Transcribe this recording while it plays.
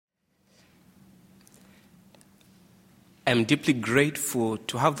am deeply grateful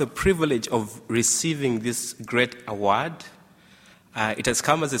to have the privilege of receiving this great award. It has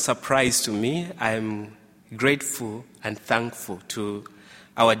come as a surprise to me. I am grateful and thankful to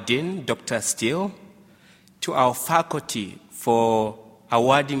our Dean, Dr. Steele, to our faculty for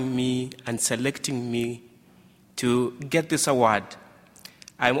awarding me and selecting me to get this award.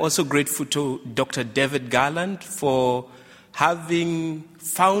 I'm also grateful to Dr. David Garland for having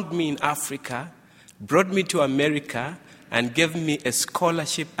found me in Africa, brought me to America, and gave me a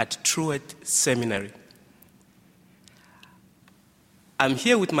scholarship at Truett Seminary. I'm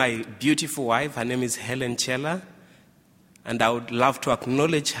here with my beautiful wife. Her name is Helen Chela, and I would love to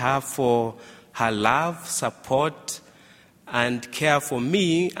acknowledge her for her love, support, and care for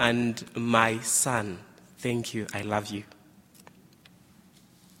me and my son. Thank you. I love you.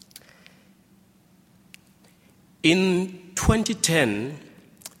 In 2010,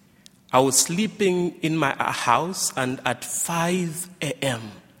 I was sleeping in my house, and at 5 a.m.,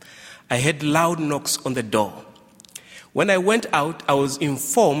 I heard loud knocks on the door. When I went out, I was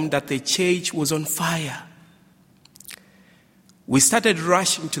informed that the church was on fire. We started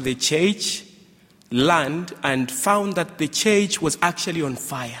rushing to the church, land, and found that the church was actually on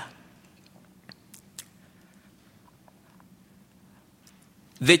fire.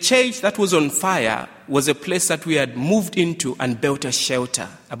 The church that was on fire was a place that we had moved into and built a shelter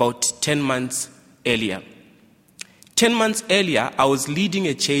about 10 months earlier. 10 months earlier, I was leading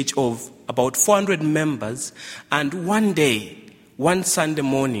a church of about 400 members, and one day, one Sunday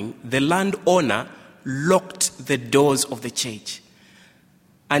morning, the landowner locked the doors of the church.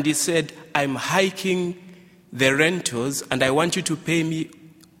 And he said, "I'm hiking the rentals, and I want you to pay me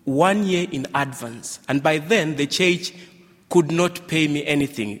 1 year in advance." And by then, the church could not pay me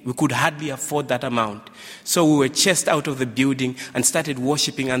anything. We could hardly afford that amount. So we were chased out of the building and started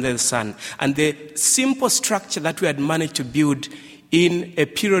worshiping under the sun. And the simple structure that we had managed to build in a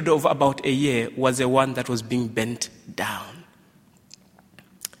period of about a year was the one that was being bent down.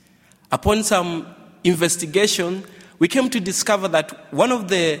 Upon some investigation, we came to discover that one of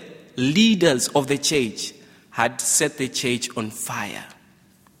the leaders of the church had set the church on fire.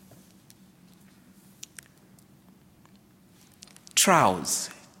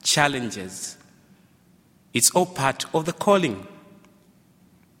 Trials, challenges, it's all part of the calling.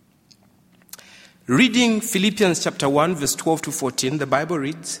 Reading Philippians chapter 1, verse 12 to 14, the Bible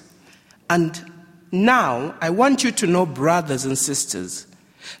reads, "And now I want you to know, brothers and sisters,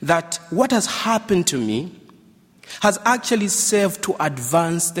 that what has happened to me has actually served to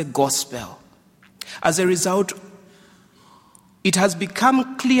advance the gospel. As a result, it has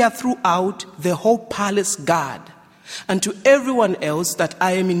become clear throughout the whole palace guard and to everyone else that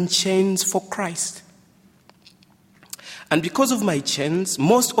I am in chains for Christ. And because of my chains,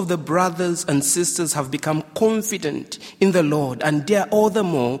 most of the brothers and sisters have become confident in the Lord and dare all the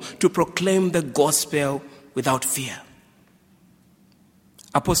more to proclaim the gospel without fear."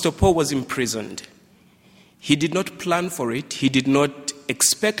 Apostle Paul was imprisoned. He did not plan for it. He did not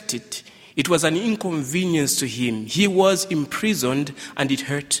expect it. It was an inconvenience to him. He was imprisoned, and it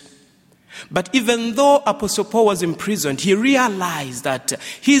hurt. But even though Apostle Paul was imprisoned, he realized that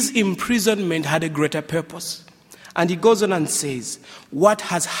his imprisonment had a greater purpose. And he goes on and says, "What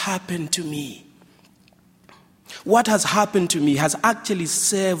has happened to me? What has happened to me has actually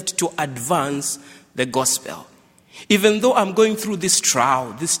served to advance the gospel. Even though I'm going through this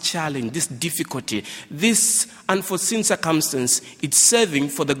trial, this challenge, this difficulty, this unforeseen circumstance, it's serving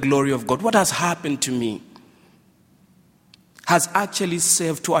for the glory of God. What has happened to me has actually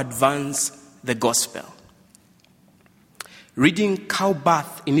served to advance the gospel." Reading Karl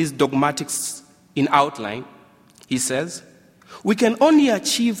Barth in his Dogmatics in outline, he says, "We can only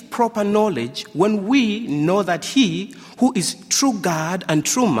achieve proper knowledge when we know that he who is true God and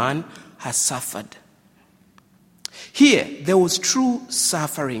true man has suffered." Here, there was true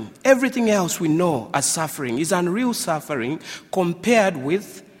suffering. Everything else we know as suffering is unreal suffering compared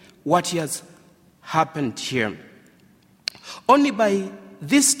with what has happened here. Only by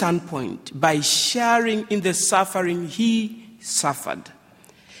this standpoint, by sharing in the suffering he suffered,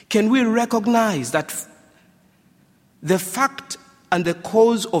 can we recognize that the fact and the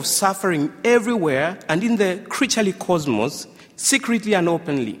cause of suffering everywhere and in the creaturely cosmos, secretly and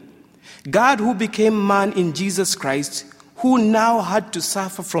openly. God who became man in Jesus Christ, who now had to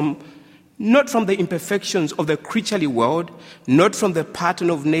suffer not from the imperfections of the creaturely world, not from the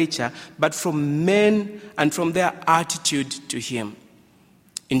pattern of nature, but from men and from their attitude to him.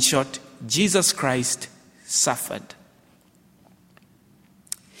 In short, Jesus Christ suffered.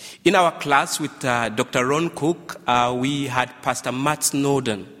 In our class with Dr. Ron Cook, we had Pastor Matt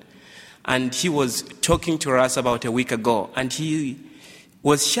Snowden. And he was talking to us about a week ago. And he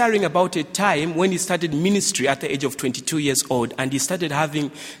was sharing about a time when he started ministry at the age of 22 years old. And he started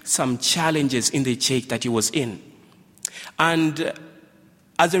having some challenges in the church that he was in. And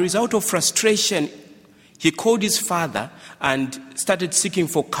as a result of frustration, he called his father and started seeking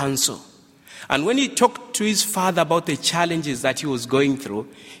for counsel. And when he talked to his father about the challenges that he was going through,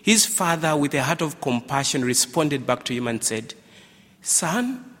 his father, with a heart of compassion, responded back to him and said,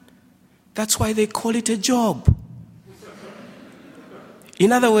 "Son, that's why they call it a job."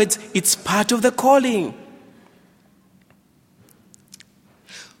 In other words, it's part of the calling.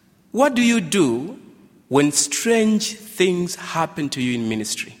 What do you do when strange things happen to you in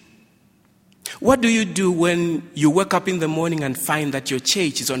ministry? What do you do when you wake up in the morning and find that your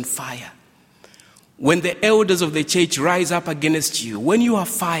church is on fire? When the elders of the church rise up against you, when you are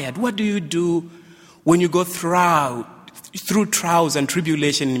fired, what do you do when you go through trials and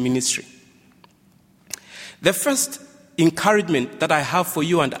tribulation in ministry? The first encouragement that I have for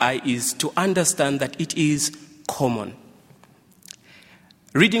you and I is to understand that it is common.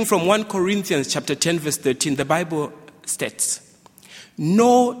 Reading from 1 Corinthians chapter 10, verse 13, the Bible states,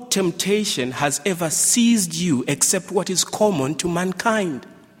 "No temptation has ever seized you except what is common to mankind.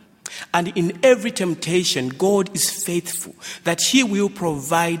 And in every temptation, God is faithful, that he will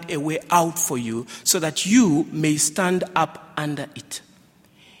provide a way out for you so that you may stand up under it."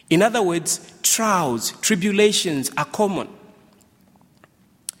 In other words, trials, tribulations are common.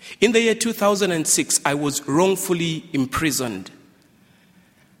 In the year 2006, I was wrongfully imprisoned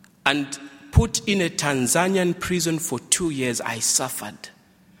and put in a Tanzanian prison for 2 years. I suffered.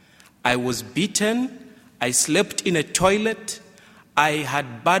 I was beaten. I slept in a toilet. I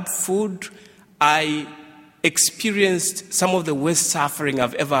had bad food. I experienced some of the worst suffering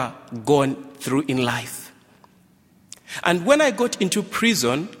I've ever gone through in life. And when I got into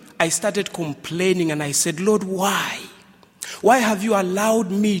prison, I started complaining and I said, "Lord, why? Why have you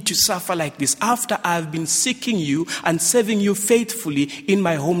allowed me to suffer like this after I've been seeking you and serving you faithfully in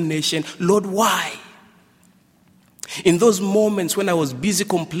my home nation? Lord, why?" In those moments when I was busy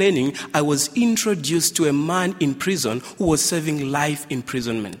complaining, I was introduced to a man in prison who was serving life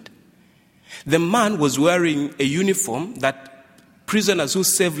imprisonment. The man was wearing a uniform that prisoners who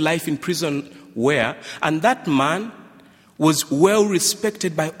serve life in prison wear, and that man was well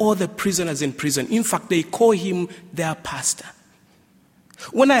respected by all the prisoners in prison. In fact, they call him their pastor.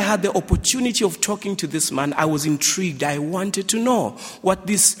 When I had the opportunity of talking to this man, I was intrigued. I wanted to know what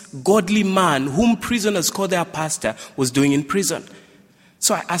this godly man, whom prisoners call their pastor, was doing in prison.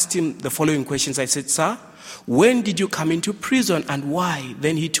 So I asked him the following questions. I said, "Sir, when did you come into prison and why?"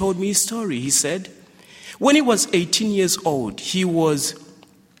 Then he told me his story. He said, when he was 18 years old, he was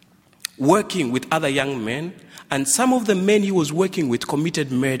working with other young men, and some of the men he was working with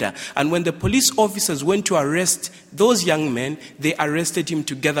committed murder. And when the police officers went to arrest those young men, they arrested him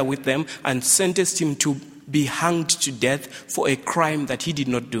together with them and sentenced him to be hanged to death for a crime that he did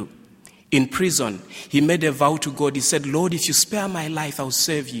not do. In prison, he made a vow to God. He said, "Lord, if you spare my life, I'll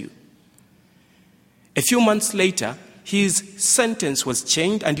serve you." A few months later, his sentence was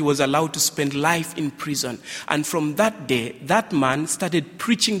changed and he was allowed to spend life in prison. And from that day, that man started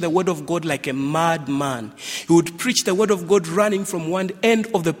preaching the word of God like a madman. He would preach the word of God running from one end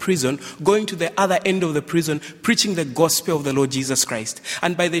of the prison, going to the other end of the prison, preaching the gospel of the Lord Jesus Christ.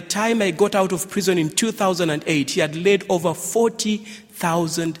 And by the time I got out of prison in 2008, he had led over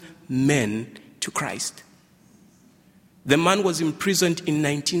 40,000 men to Christ. The man was imprisoned in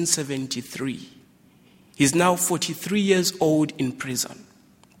 1973. He's now 43 years old in prison.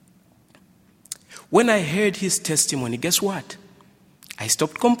 When I heard his testimony, guess what? I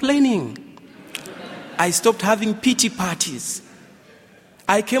stopped complaining. I stopped having pity parties.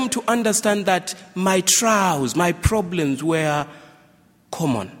 I came to understand that my trials, my problems were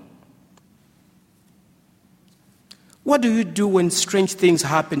common. What do you do when strange things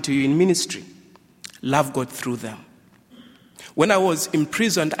happen to you in ministry? Love God through them. When I was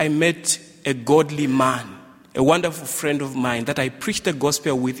imprisoned, I met a godly man, a wonderful friend of mine that I preached the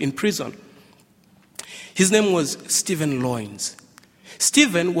gospel with in prison. His name was Stephen Loins.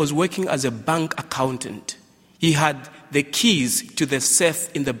 Stephen was working as a bank accountant. He had the keys to the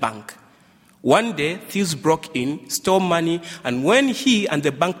safe in the bank. One day, thieves broke in, stole money, and when he and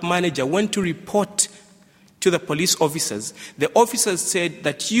the bank manager went to report to the police officers, the officers said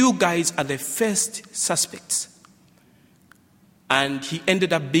that you guys are the first suspects. And he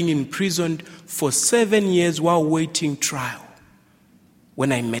ended up being imprisoned for 7 years while waiting trial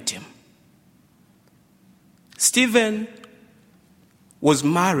when I met him. Stephen was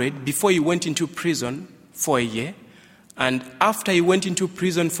married before he went into prison for a year, And after he went into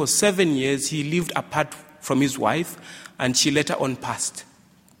prison for 7 years, he lived apart from his wife, and she later on passed.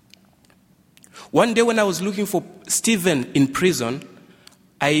 One day when I was looking for Stephen in prison,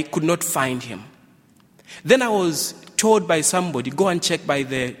 I could not find him. Then I was told by somebody, go and check by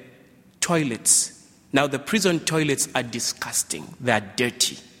the toilets. Now the prison toilets are disgusting. They are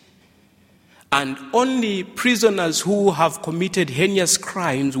dirty. And only prisoners who have committed heinous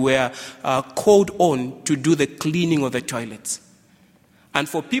crimes were called on to do the cleaning of the toilets. And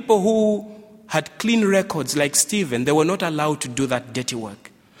for people who had clean records like Stephen, they were not allowed to do that dirty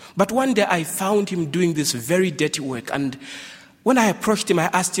work. But one day I found him doing this very dirty work. And when I approached him, I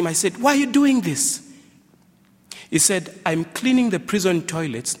asked him, I said, why are you doing this? He said, I'm cleaning the prison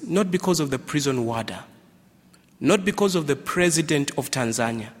toilets, not because of the prison warder, not because of the president of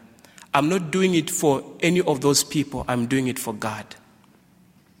Tanzania. I'm not doing it for any of those people. I'm doing it for God.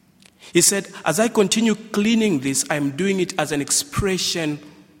 He said, as I continue cleaning this, I'm doing it as an expression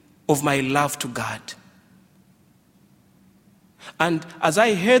of my love to God. And as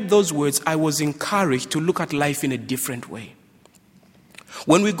I heard those words, I was encouraged to look at life in a different way.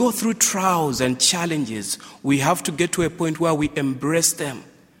 When we go through trials and challenges, we have to get to a point where we embrace them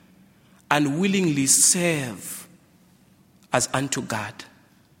and willingly serve as unto God.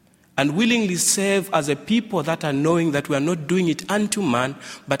 And willingly serve as a people that are knowing that we are not doing it unto man,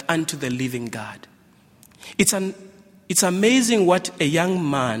 but unto the living God. It's amazing what a young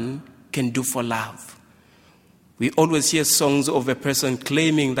man can do for love. We always hear songs of a person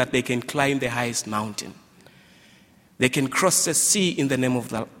claiming that they can climb the highest mountain. They can cross the sea in the name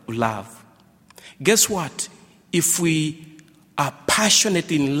of love. Guess what? If we are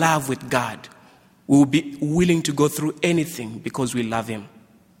passionate in love with God, we will be willing to go through anything because we love Him.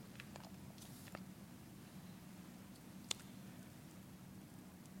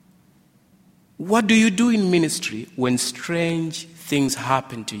 What do you do in ministry when strange things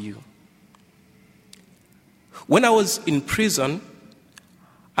happen to you? When I was in prison,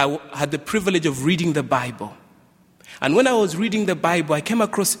 I had the privilege of reading the Bible. And when I was reading the Bible, I came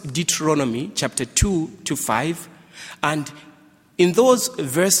across Deuteronomy chapter 2-5. And in those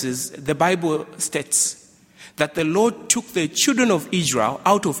verses, the Bible states that the Lord took the children of Israel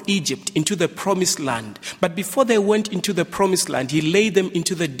out of Egypt into the promised land. But before they went into the promised land, He laid them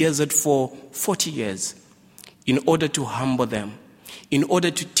into the desert for 40 years in order to humble them, in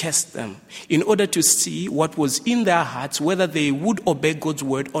order to test them, in order to see what was in their hearts, whether they would obey God's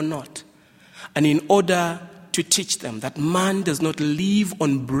word or not. And in order to teach them that man does not live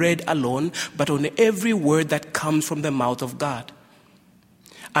on bread alone, but on every word that comes from the mouth of God.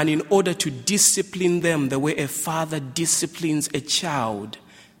 And in order to discipline them the way a father disciplines a child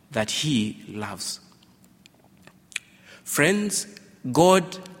that he loves. Friends,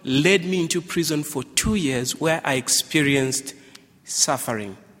 God led me into prison for 2 years where I experienced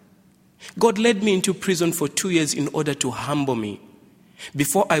suffering. God led me into prison for 2 years in order to humble me.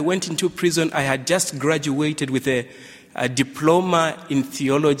 Before I went into prison, I had just graduated with a diploma in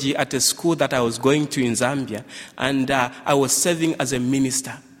theology at a school that I was going to in Zambia, and I was serving as a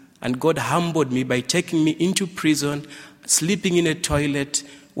minister. And God humbled me by taking me into prison, sleeping in a toilet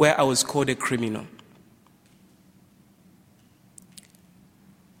where I was called a criminal.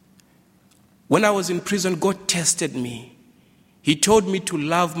 When I was in prison, God tested me. He told me to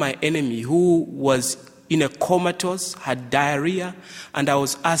love my enemy who was in a comatose, had diarrhea, and I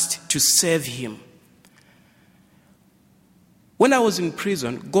was asked to serve him. When I was in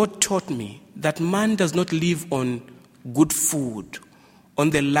prison, God taught me that man does not live on good food, on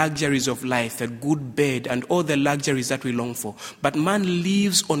the luxuries of life, a good bed, and all the luxuries that we long for. But man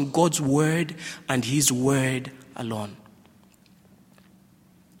lives on God's word and His word alone.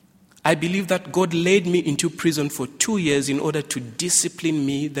 I believe that God laid me into prison for 2 years in order to discipline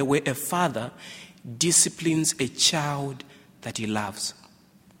me the way a father disciplines a child that he loves.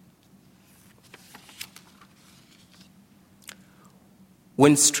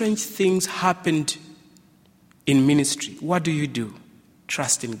 When strange things happened in ministry, what do?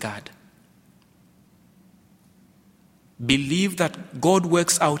 Trust in God. Believe that God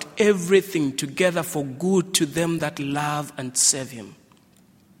works out everything together for good to them that love and serve Him.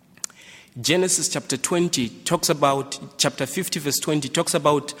 Genesis chapter 20 talks about, chapter 50 verse 20 talks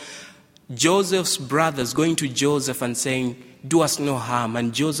about Joseph's brothers going to Joseph and saying, "Do us no harm."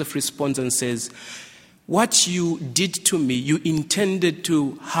 And Joseph responds and says, "What you did to me, you intended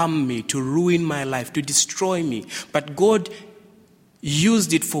to harm me, to ruin my life, to destroy me. But God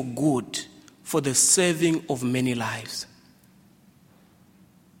used it for good, for the saving of many lives."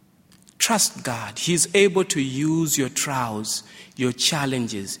 Trust God. He is able to use your trials, your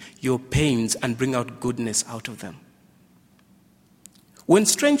challenges, your pains, and bring out goodness out of them. When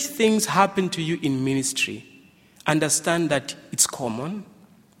strange things happen to you in ministry, understand that it's common.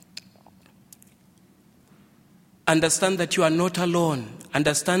 Understand that you are not alone.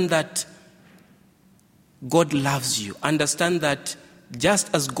 Understand that God loves you. Understand that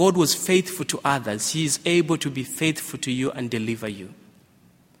just as God was faithful to others, He is able to be faithful to you and deliver you.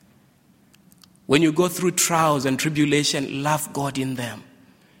 When you go through trials and tribulation, love God in them.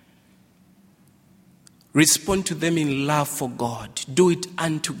 Respond to them in love for God. Do it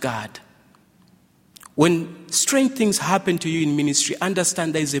unto God. When strange things happen to you in ministry,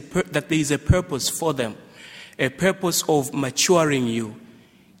 understand that there is a purpose for them. A purpose of maturing you,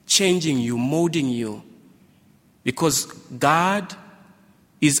 changing you, molding you. Because God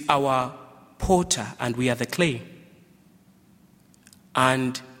is our potter and we are the clay.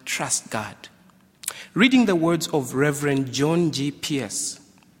 And trust God. Reading the words of Reverend John G. Pierce.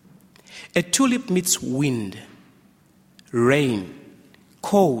 A tulip meets wind, rain,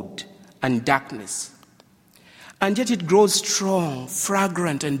 cold, and darkness. And yet it grows strong,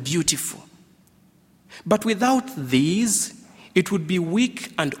 fragrant, and beautiful. But without these, it would be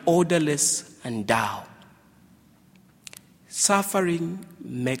weak and odorless and dull. Suffering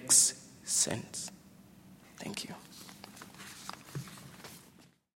makes sense. Thank you.